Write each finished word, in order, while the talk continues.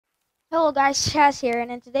Hello guys, Chaz here,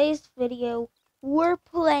 and in today's video, we're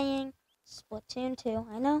playing Splatoon 2.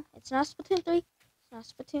 I know, it's not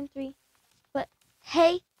Splatoon 3, but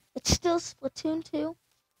hey, it's still Splatoon 2,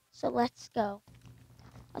 so let's go.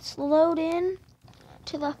 Let's load in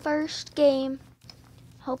to the first game.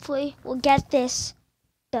 Hopefully, we'll get this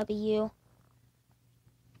W.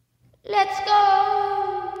 Let's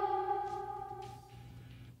go!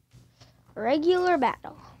 Regular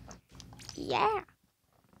battle. Yeah.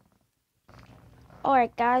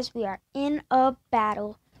 Alright guys, we are in a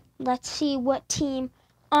battle. Let's see what team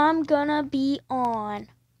I'm gonna be on.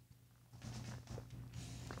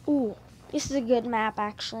 Ooh, this is a good map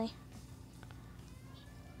actually.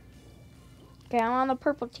 Okay, I'm on the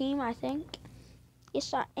purple team, I think.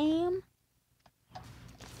 Yes, I am.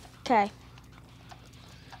 Okay. I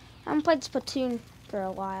haven't played Splatoon for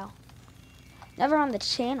a while. Never on the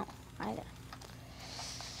channel either.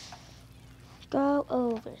 Go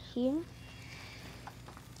over here.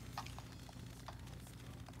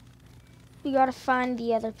 We gotta find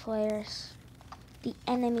the other players. The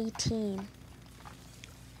enemy team.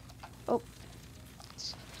 Oh.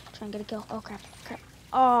 Let's try and get a kill. Oh, crap.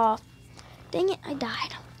 Oh, dang it. I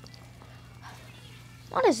died.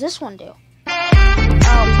 What does this one do? Oh.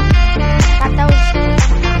 That was...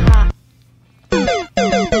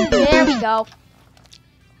 There we go.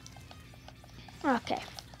 Okay.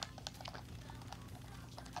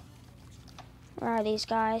 Where are these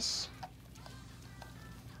guys?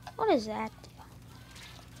 What is that?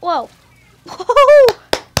 Whoa. Whoa!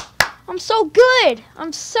 I'm so good.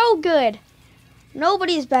 I'm so good.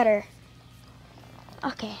 Nobody's better.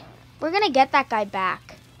 Okay. We're going to get that guy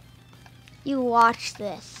back. You watch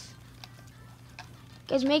this.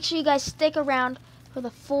 Guys, make sure you guys stick around for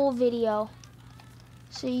the full video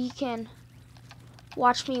so you can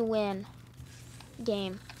watch me win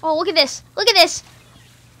game. Oh, look at this. Look at this.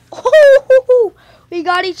 Oh, we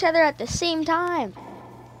got each other at the same time.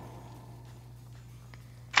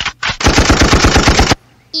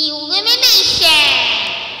 Elimination!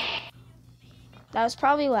 That was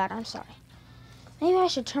probably loud. I'm sorry. Maybe I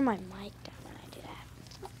should turn my mic down when I do that.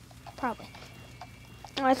 Probably.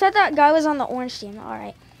 Oh, I thought that guy was on the orange team.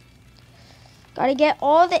 Alright. Gotta get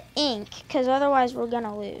all the ink, because otherwise we're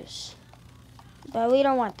gonna lose. But we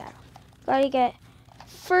don't want that. Gotta get...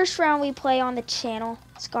 First round we play on the channel,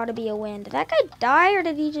 it's gotta be a win. Did that guy die, or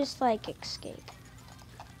did he just, like, escape?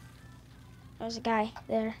 There's a guy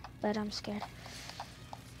there, but I'm scared.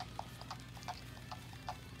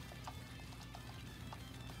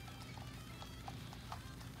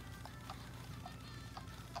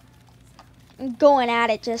 I'm going at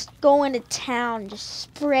it, just going to town, just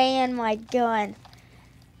spraying my gun.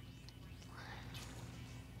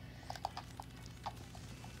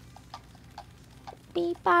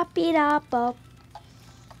 Beep bop beep up up.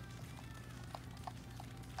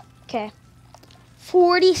 Okay.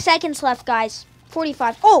 40 seconds left, guys.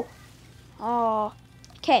 45. Oh! Oh.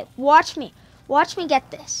 Okay, watch me. Watch me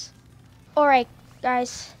get this. Alright,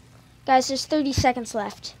 guys. Guys, there's 30 seconds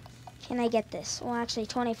left. Can I get this? Well, actually,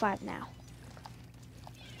 25 now.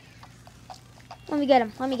 Let me get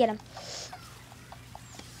him. Let me get him.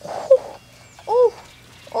 Oh,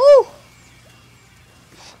 oh.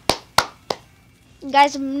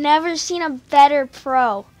 Guys, I've never seen a better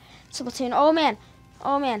pro. Splatoon. Oh, man.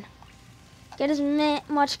 Oh, man. Get as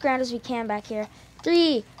much ground as we can back here.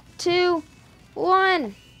 3, 2,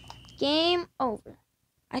 1. Game over.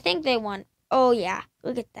 I think they won. Oh, yeah.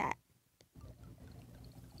 Look at that.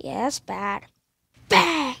 Yeah, that's bad.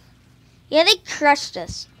 Bang! Yeah, they crushed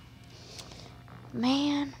us.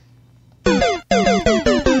 Man.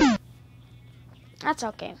 That's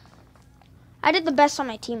okay. I did the best on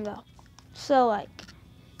my team, though. So, like,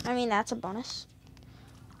 I mean, that's a bonus.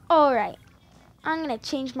 Alright. I'm going to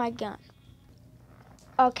change my gun.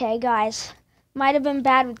 Okay, guys. Might have been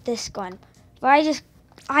bad with this gun. But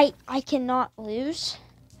I cannot lose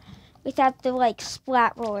without the, like,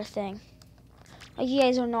 splat roller thing. Like, you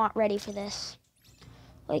guys are not ready for this.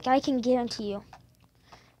 Like, I can guarantee you.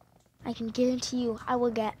 I will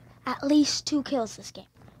get at least 2 kills this game.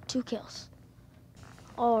 2 kills.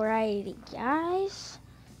 Alrighty, guys.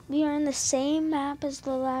 We are in the same map as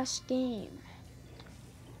the last game.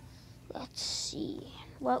 Let's see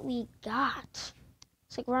what we got.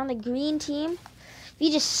 It's like we're on the green team.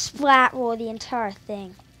 We just splat roll the entire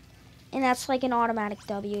thing. And that's like an automatic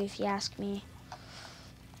W if you ask me.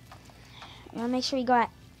 You gotta make sure you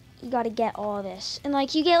gotta get all this. And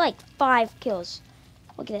like you get like 5 kills.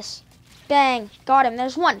 Look at this. Bang. Got him.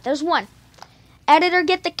 There's one. Editor,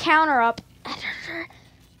 get the counter up. Editor.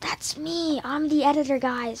 That's me. I'm the editor,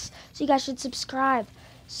 guys. So you guys should subscribe.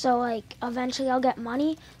 So, like, eventually I'll get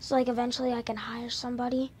money. So, like, eventually I can hire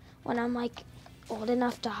somebody when I'm, like, old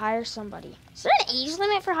enough to hire somebody. Is there an age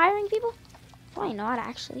limit for hiring people? Probably not,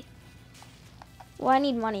 actually. Well, I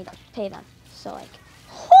need money to pay them. So, like,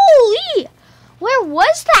 holy! Where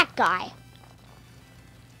was that guy?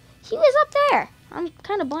 He was up there. I'm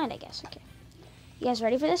kind of blind, I guess. Okay. You guys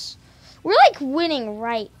ready for this? We're, like, winning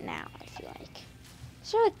right now, I feel like.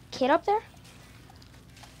 Is there a kid up there?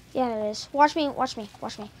 Yeah, there is. Watch me, watch me,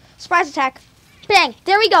 watch me. Surprise attack. Bang!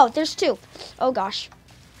 There we go. There's two. Oh, gosh.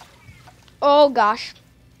 Oh, gosh.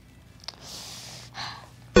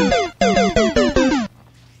 I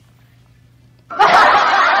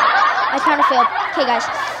kind of failed. Okay, guys.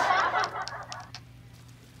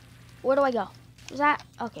 Where do I go? Is that?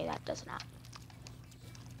 Okay, that does not.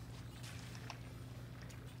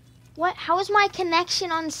 What? How is my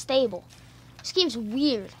connection unstable? This game's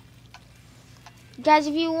weird. Guys,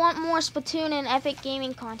 if you want more Splatoon and Epic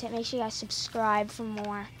Gaming content, make sure you guys subscribe for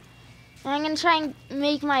more. And I'm going to try and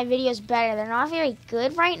make my videos better. They're not very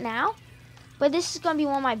good right now, but this is going to be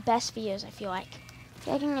one of my best videos, I feel like.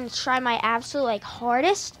 I'm going to try my absolute like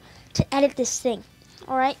hardest to edit this thing.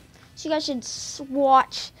 Alright? So you guys should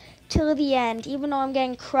watch till the end, even though I'm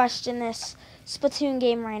getting crushed in this Splatoon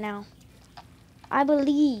game right now. I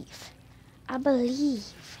believe. I believe.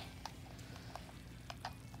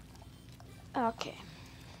 Okay.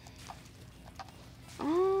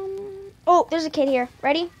 Oh, there's a kid here.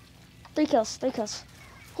 Ready? 3 kills. 3 kills.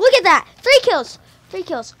 Look at that! 3 kills! 3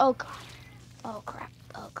 kills. Oh, God. Oh, crap.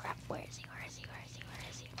 Oh, crap. Where is he? Where is he? Where is he? Where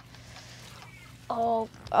is he? Oh,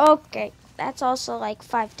 okay. That's also like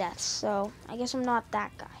 5 deaths, so I guess I'm not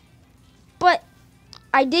that guy. But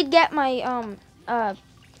I did get my,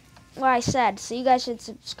 what I said, so you guys should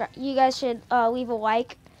subscribe. You guys should leave a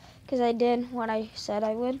like, because I did what I said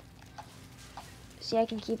I would. See, I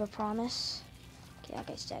can keep a promise. Okay,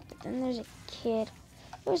 like I said, but then there's a kid.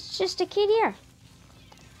 It was just a kid here.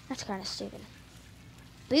 That's kind of stupid.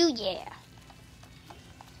 Boo, yeah.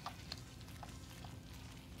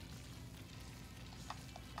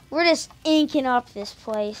 We're just inking up this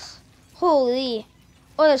place. Holy.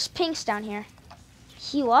 Oh, there's pinks down here.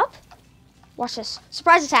 Heal up? Watch this.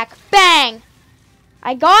 Surprise attack. Bang!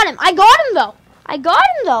 I got him. I got him, though. I got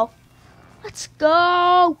him, though. Let's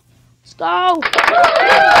go. Let's go.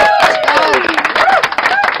 Let's go.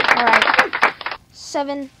 All right.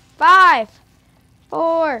 7, 5,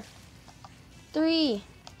 4, 3.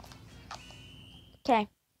 Okay.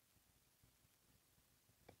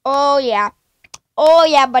 Oh, yeah. Oh,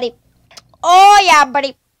 yeah, buddy. Oh, yeah,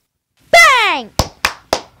 buddy. Bang!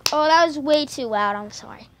 Oh, that was way too loud. I'm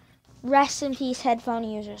sorry. Rest in peace, headphone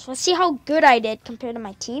users. Let's see how good I did compared to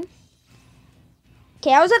my team.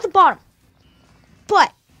 Okay, I was at the bottom.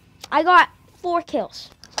 But I got 4 kills.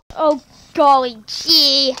 Oh, golly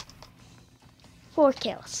gee. 4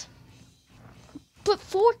 kills. But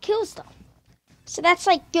 4 kills, though. So that's,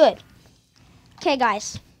 like, good. Okay,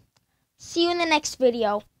 guys. See you in the next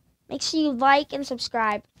video. Make sure you like and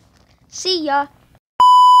subscribe. See ya.